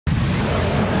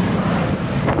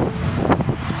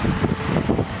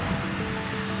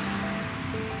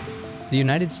The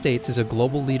United States is a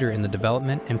global leader in the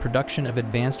development and production of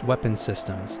advanced weapons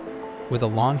systems. With a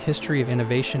long history of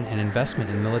innovation and investment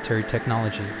in military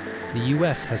technology, the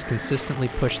U.S. has consistently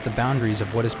pushed the boundaries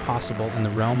of what is possible in the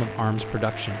realm of arms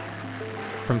production.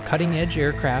 From cutting-edge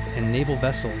aircraft and naval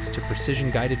vessels to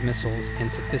precision-guided missiles and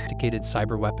sophisticated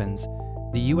cyber weapons,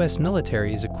 the U.S.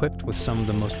 military is equipped with some of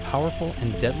the most powerful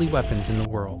and deadly weapons in the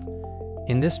world.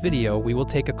 In this video, we will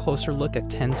take a closer look at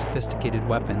 10 sophisticated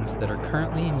weapons that are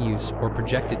currently in use or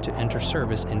projected to enter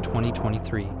service in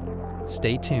 2023.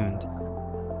 Stay tuned.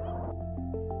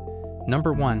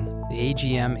 Number 1. The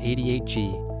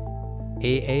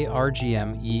AGM-88G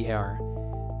AARGM-ER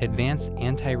Advanced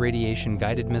Anti-Radiation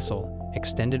Guided Missile,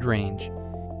 Extended Range.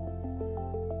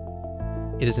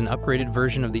 It is an upgraded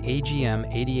version of the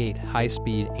AGM-88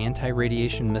 High-Speed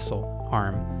Anti-Radiation Missile,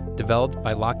 ARM, developed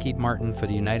by Lockheed Martin for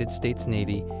the United States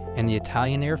Navy and the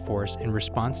Italian Air Force in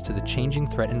response to the changing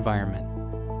threat environment.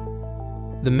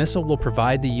 The missile will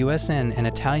provide the USN and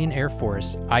Italian Air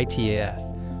Force, ITAF,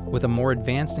 with a more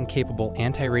advanced and capable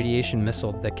anti-radiation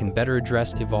missile that can better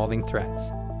address evolving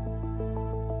threats.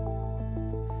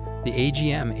 The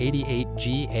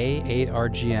AGM-88G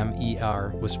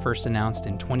AARGM-ER was first announced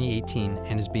in 2018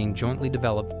 and is being jointly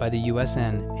developed by the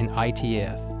USN and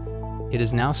ITAF. It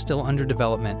is now still under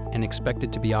development and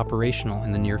expected to be operational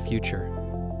in the near future.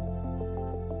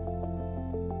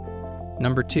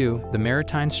 Number 2. The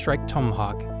Maritime Strike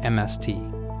Tomahawk,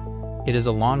 MST. It is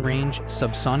a long-range,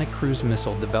 subsonic cruise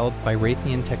missile developed by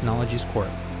Raytheon Technologies Corp.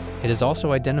 It is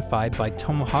also identified by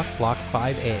Tomahawk Block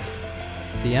 5A.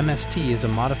 The MST is a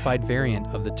modified variant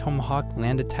of the Tomahawk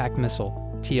Land Attack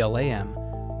Missile, TLAM,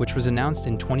 which was announced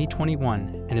in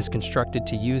 2021 and is constructed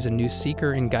to use a new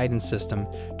seeker and guidance system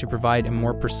to provide a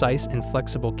more precise and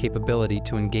flexible capability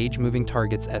to engage moving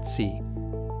targets at sea.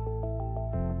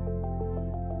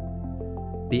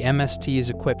 The MST is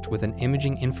equipped with an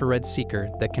imaging infrared seeker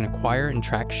that can acquire and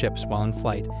track ships while in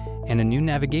flight, and a new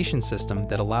navigation system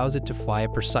that allows it to fly a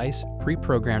precise,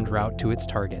 pre-programmed route to its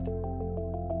target.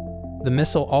 The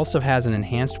missile also has an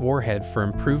enhanced warhead for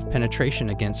improved penetration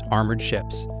against armored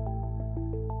ships.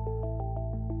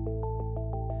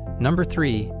 Number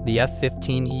 3. The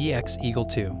F-15EX Eagle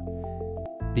II.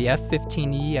 The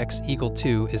F-15EX Eagle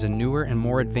II is a newer and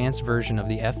more advanced version of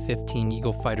the F-15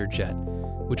 Eagle fighter jet,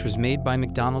 which was made by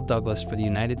McDonnell Douglas for the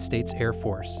United States Air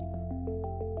Force.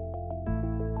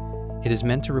 It is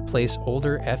meant to replace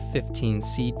older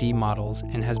F-15CD models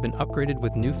and has been upgraded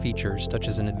with new features such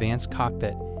as an advanced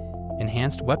cockpit,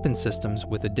 enhanced weapon systems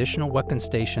with additional weapon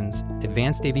stations,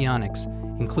 advanced avionics,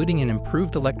 including an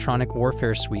improved electronic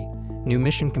warfare suite, new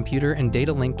mission computer and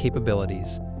data link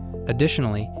capabilities.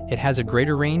 Additionally, it has a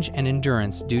greater range and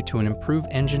endurance due to an improved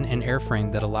engine and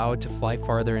airframe that allow it to fly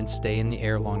farther and stay in the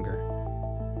air longer.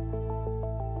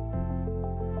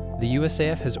 The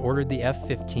USAF has ordered the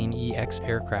F-15EX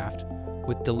aircraft,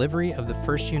 with delivery of the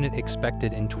first unit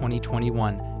expected in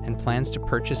 2021 and plans to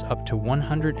purchase up to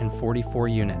 144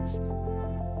 units.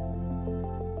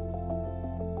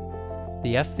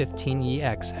 The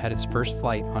F-15EX had its first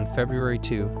flight on February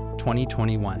 2,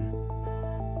 2021.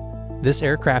 This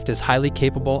aircraft is highly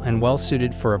capable and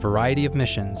well-suited for a variety of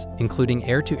missions, including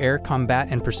air-to-air combat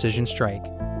and precision strike.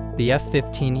 The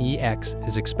F-15EX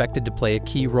is expected to play a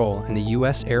key role in the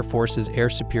U.S. Air Force's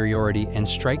air superiority and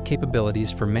strike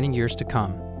capabilities for many years to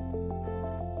come.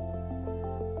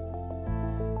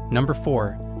 Number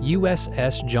 4.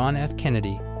 USS John F.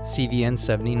 Kennedy,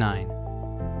 CVN-79.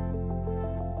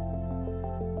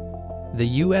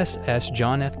 The USS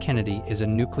John F. Kennedy is a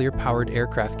nuclear-powered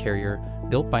aircraft carrier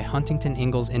built by Huntington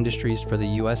Ingalls Industries for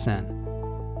the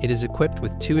USN. It is equipped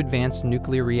with 2 advanced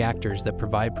nuclear reactors that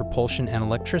provide propulsion and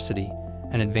electricity,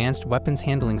 an advanced weapons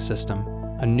handling system,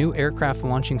 a new aircraft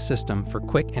launching system for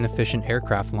quick and efficient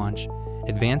aircraft launch,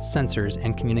 advanced sensors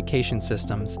and communication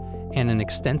systems, and an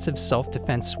extensive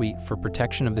self-defense suite for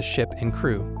protection of the ship and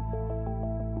crew.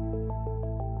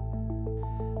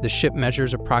 The ship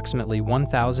measures approximately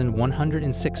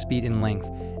 1,106 feet in length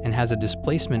and has a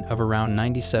displacement of around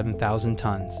 97,000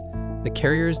 tons. The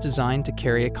carrier is designed to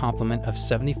carry a complement of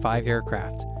 75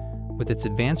 aircraft. With its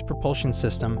advanced propulsion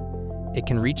system, it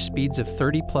can reach speeds of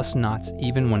 30+ knots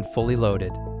even when fully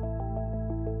loaded.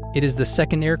 It is the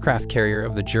second aircraft carrier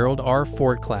of the Gerald R.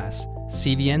 Ford class,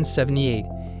 CVN-78,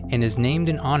 and is named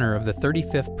in honor of the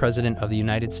 35th President of the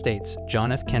United States,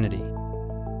 John F. Kennedy.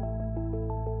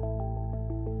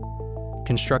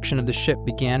 Construction of the ship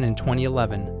began in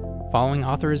 2011, following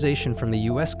authorization from the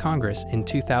U.S. Congress in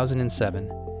 2007.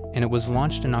 And it was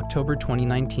launched in October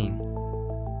 2019.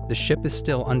 The ship is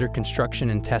still under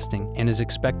construction and testing and is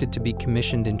expected to be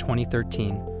commissioned in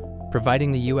 2013,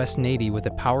 providing the U.S. Navy with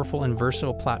a powerful and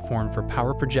versatile platform for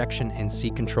power projection and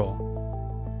sea control.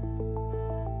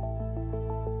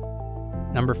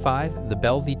 Number 5. The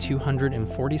Bell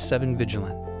V-247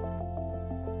 Vigilant.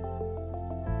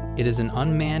 It is an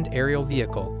unmanned aerial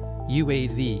vehicle,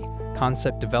 UAV,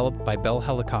 concept developed by Bell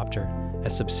Helicopter, a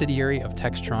subsidiary of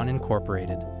Textron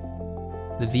Incorporated.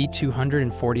 The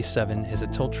V-247 is a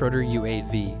tiltrotor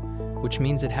UAV, which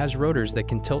means it has rotors that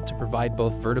can tilt to provide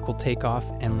both vertical takeoff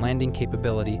and landing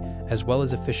capability, as well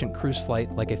as efficient cruise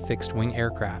flight like a fixed-wing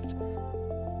aircraft.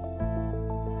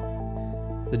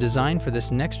 The design for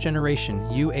this next-generation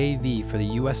UAV for the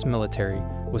U.S. military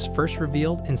was first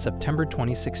revealed in September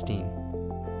 2016.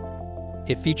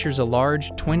 It features a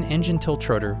large, twin-engine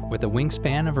tiltrotor with a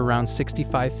wingspan of around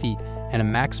 65 feet and a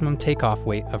maximum takeoff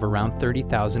weight of around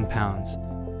 30,000 pounds.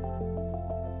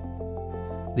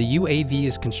 The UAV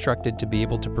is constructed to be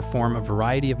able to perform a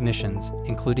variety of missions,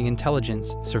 including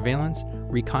intelligence, surveillance,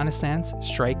 reconnaissance,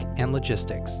 strike, and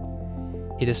logistics.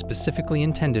 It is specifically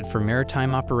intended for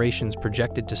maritime operations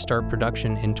projected to start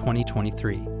production in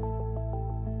 2023.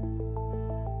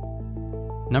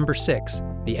 Number 6.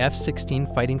 The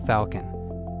F-16 Fighting Falcon.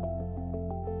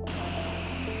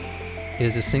 It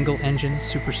is a single-engine,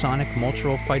 supersonic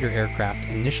multirole fighter aircraft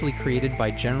initially created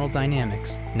by General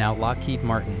Dynamics, now Lockheed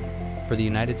Martin, for the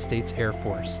United States Air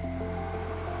Force.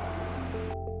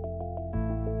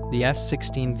 The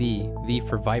F-16V, V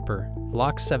for Viper,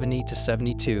 Block 70 to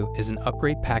 72 is an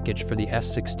upgrade package for the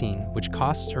F-16, which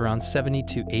costs around $70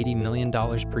 to $80 million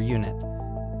per unit.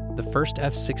 The first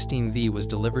F-16V was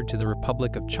delivered to the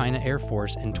Republic of China Air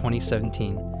Force in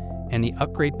 2017, and the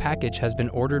upgrade package has been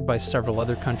ordered by several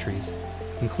other countries,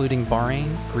 including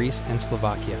Bahrain, Greece, and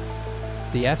Slovakia.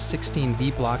 The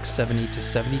F-16V Block 70 to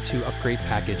 72 upgrade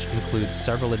package includes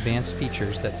several advanced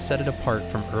features that set it apart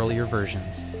from earlier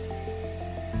versions.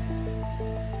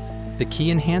 The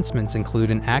key enhancements include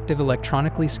an active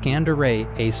electronically scanned array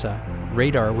 (ASA)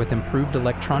 radar with improved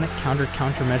electronic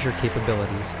countermeasure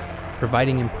capabilities,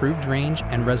 providing improved range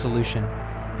and resolution,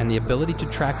 and the ability to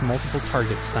track multiple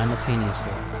targets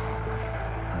simultaneously.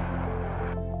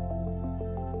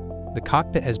 The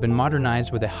cockpit has been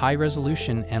modernized with a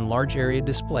high-resolution and large-area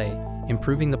display,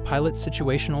 improving the pilot's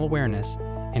situational awareness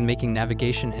and making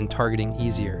navigation and targeting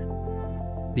easier.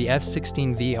 The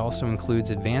F-16V also includes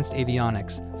advanced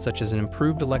avionics, such as an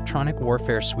improved electronic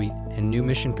warfare suite and new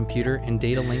mission computer and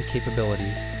data link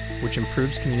capabilities, which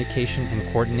improves communication and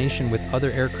coordination with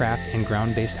other aircraft and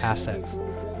ground-based assets.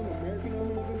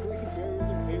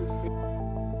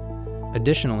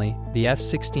 Additionally, the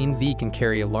F-16V can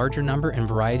carry a larger number and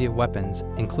variety of weapons,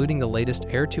 including the latest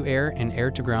air-to-air and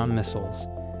air-to-ground missiles.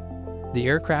 The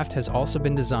aircraft has also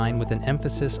been designed with an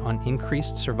emphasis on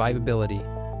increased survivability,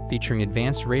 featuring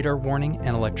advanced radar warning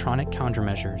and electronic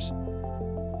countermeasures,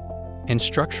 and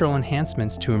structural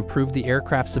enhancements to improve the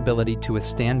aircraft's ability to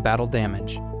withstand battle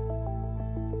damage.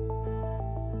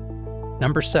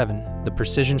 Number 7. The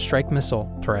Precision Strike Missile,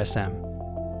 PRSM.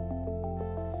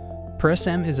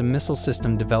 PRSM is a missile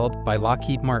system developed by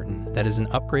Lockheed Martin that is an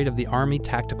upgrade of the Army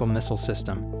Tactical Missile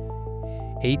System,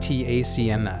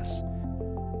 ATACMS,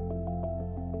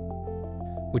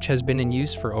 which has been in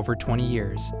use for over 20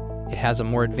 years. It has a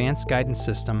more advanced guidance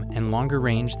system and longer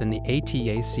range than the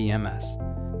ATACMS.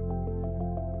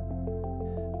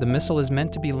 The missile is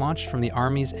meant to be launched from the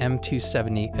Army's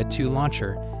M270 A2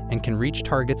 launcher and can reach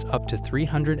targets up to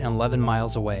 311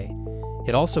 miles away.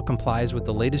 It also complies with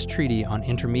the latest treaty on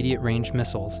intermediate-range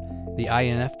missiles, the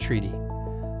INF Treaty.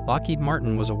 Lockheed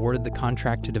Martin was awarded the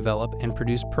contract to develop and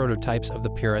produce prototypes of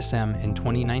the PRSM in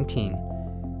 2019,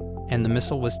 and the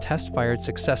missile was test-fired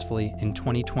successfully in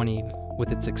 2020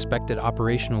 with its expected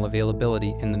operational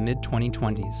availability in the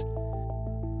mid-2020s.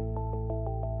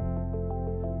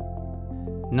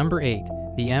 Number 8.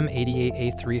 The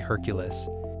M88A3 Hercules.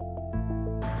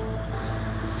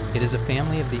 It is a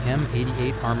family of the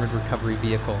M88 Armored Recovery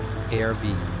Vehicle, ARV.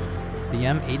 The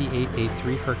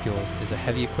M88A3 Hercules is a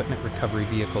heavy equipment recovery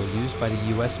vehicle used by the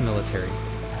U.S. military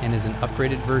and is an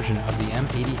upgraded version of the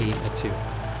M88 A2.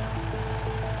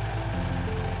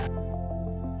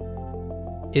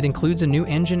 It includes a new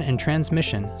engine and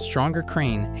transmission, stronger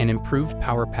crane, and improved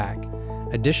power pack.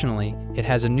 Additionally, it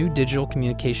has a new digital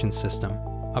communication system,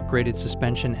 upgraded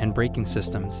suspension and braking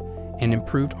systems, and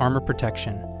improved armor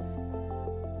protection.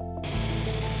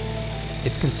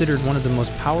 It's considered one of the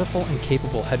most powerful and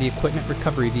capable heavy equipment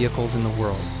recovery vehicles in the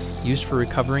world, used for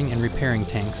recovering and repairing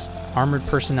tanks, armored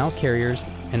personnel carriers,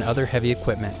 and other heavy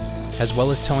equipment, as well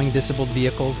as towing disabled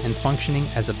vehicles and functioning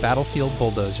as a battlefield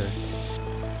bulldozer.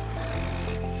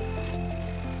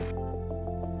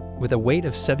 With a weight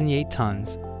of 78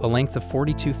 tons, a length of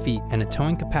 42 feet, and a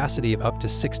towing capacity of up to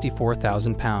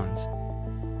 64,000 pounds.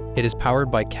 It is powered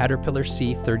by Caterpillar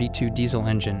C32 diesel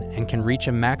engine and can reach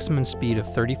a maximum speed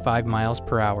of 35 miles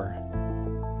per hour.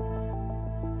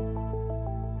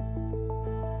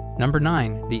 Number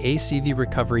 9. The ACV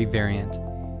Recovery Variant,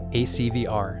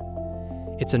 ACV-R.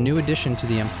 It's a new addition to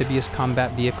the Amphibious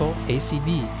Combat Vehicle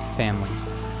 (ACV) family.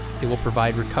 It will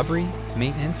provide recovery,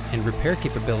 maintenance, and repair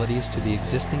capabilities to the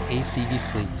existing ACV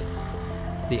fleet.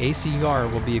 The ACV-R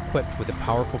will be equipped with a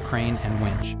powerful crane and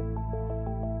winch,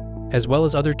 as well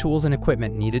as other tools and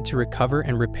equipment needed to recover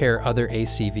and repair other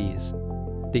ACVs.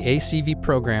 The ACV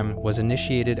program was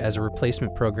initiated as a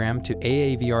replacement program to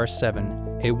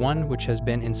AAVR-7A1, which has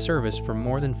been in service for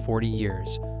more than 40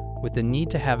 years, with the need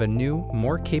to have a new,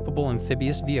 more capable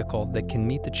amphibious vehicle that can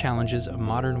meet the challenges of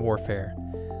modern warfare.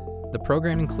 The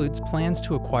program includes plans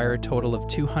to acquire a total of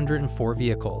 204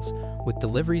 vehicles, with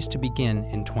deliveries to begin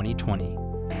in 2020.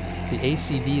 The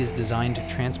ACV is designed to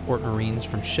transport Marines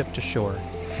from ship to shore,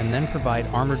 and then provide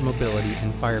armored mobility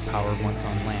and firepower once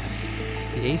on land.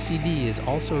 The ACV is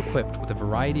also equipped with a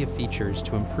variety of features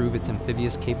to improve its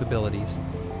amphibious capabilities,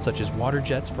 such as water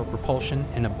jets for propulsion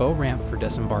and a bow ramp for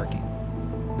disembarking.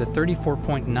 The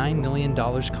 $34.9 million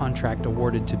contract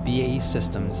awarded to BAE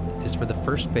Systems is for the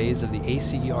first phase of the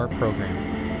ACV-R program,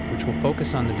 which will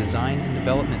focus on the design and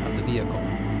development of the vehicle.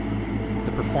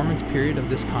 The performance period of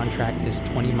this contract is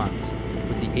 20 months,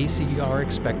 with the ACV-R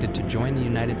expected to join the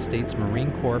United States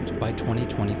Marine Corps by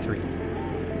 2023.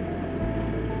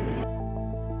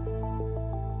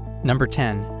 Number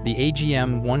 10. The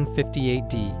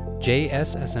AGM-158D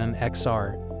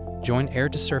JSSM-XR Joint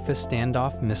Air-to-Surface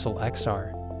Standoff Missile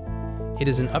XR. It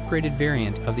is an upgraded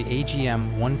variant of the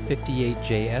AGM-158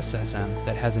 JSSM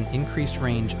that has an increased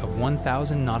range of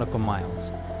 1,000 nautical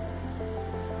miles.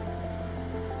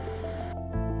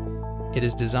 It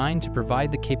is designed to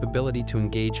provide the capability to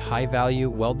engage high-value,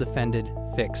 well-defended,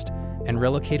 fixed, and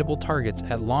relocatable targets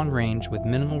at long range with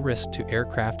minimal risk to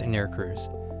aircraft and aircrews.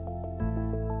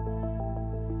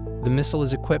 The missile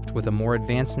is equipped with a more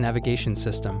advanced navigation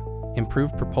system,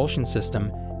 improved propulsion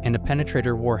system, and a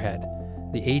penetrator warhead.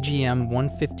 The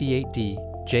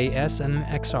AGM-158D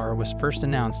JSSM-XR was first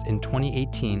announced in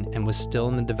 2018 and was still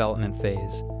in the development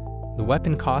phase. The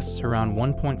weapon costs around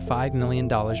 $1.5 million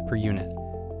per unit.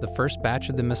 The first batch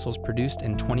of the missiles produced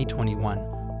in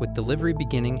 2021, with delivery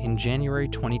beginning in January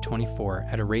 2024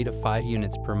 at a rate of 5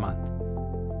 units per month.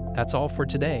 That's all for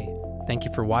today. Thank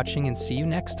you for watching and see you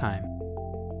next time.